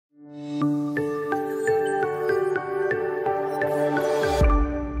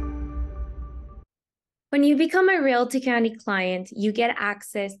you become a Realty Candy client, you get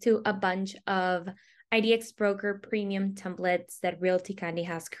access to a bunch of IDX Broker premium templates that Realty Candy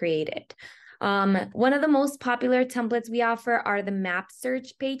has created. One of the most popular templates we offer are the map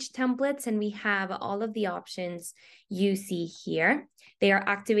search page templates, and we have all of the options you see here. They are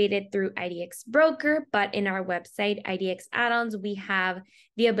activated through IDX Broker, but in our website, IDX Add-ons, we have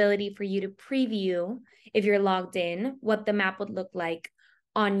the ability for you to preview, if you're logged in, what the map would look like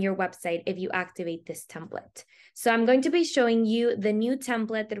on your website if you activate this template. So I'm going to be showing you the new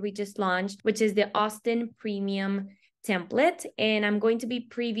template that we just launched, which is the Austin Premium template, and I'm going to be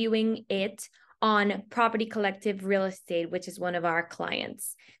previewing it on Property Collective Real Estate, which is one of our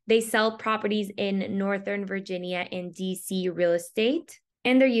clients. They sell properties in Northern Virginia and DC real estate,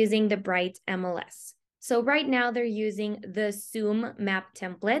 and they're using the Bright MLS. So right now they're using the Zoom map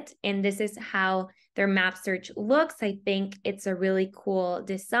template, and this is how their map search looks. I think it's a really cool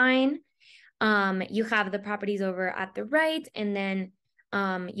design. You have the properties over at the right, and then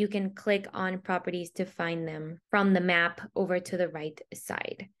you can click on properties to find them from the map over to the right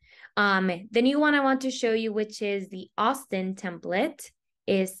side. The new one I want to show you, which is the Austin template,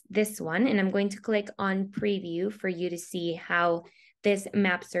 is this one. And I'm going to click on preview for you to see how this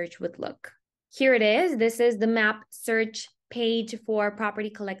map search would look. Here it is. This is the map search page for Property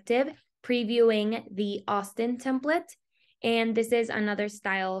Collective, previewing the Austin template. And this is another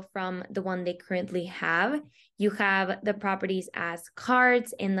style from the one they currently have. You have the properties as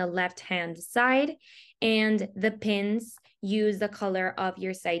cards in the left-hand side, and the pins use the color of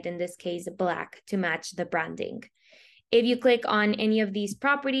your site, in this case, black, to match the branding. If you click on any of these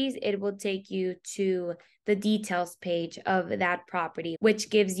properties, it will take you to the details page of that property, which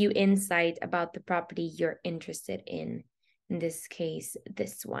gives you insight about the property you're interested in this case,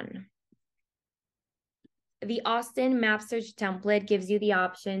 this one. The Austin map search template gives you the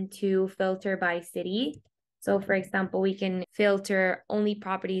option to filter by city. So for example, we can filter only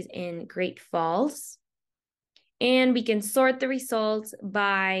properties in Great Falls, and we can sort the results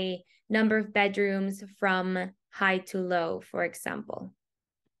by number of bedrooms from high to low, for example.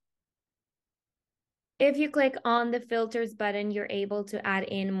 If you click on the filters button, you're able to add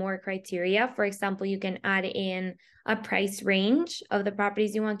in more criteria. For example, you can add in a price range of the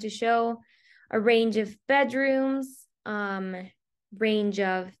properties you want to show, a range of bedrooms, range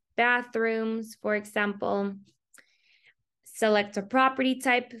of bathrooms, for example. Select a property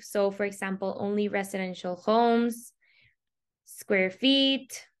type. So for example, only residential homes, square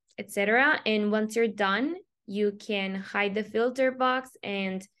feet, etc. And once you're done, you can hide the filter box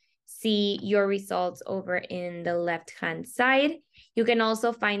and see your results over in the left-hand side. You can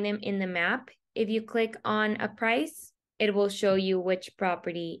also find them in the map. If you click on a price, it will show you which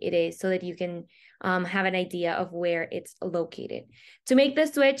property it is so that you can have an idea of where it's located. To make the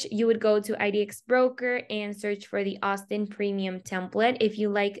switch, you would go to IDX Broker and search for the Austin Premium template. If you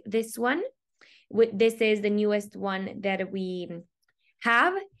like this one, this is the newest one that we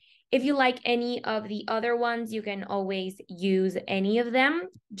have. If you like any of the other ones, you can always use any of them.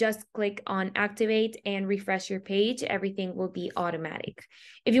 Just click on activate and refresh your page. Everything will be automatic.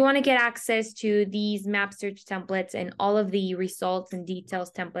 If you want to get access to these map search templates and all of the results and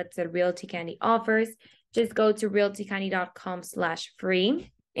details templates that Realty Candy offers, just go to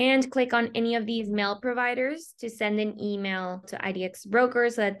realtycandy.com/free and click on any of these mail providers to send an email to IDX Broker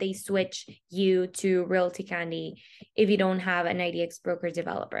so that they switch you to Realty Candy if you don't have an IDX Broker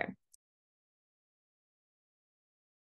developer.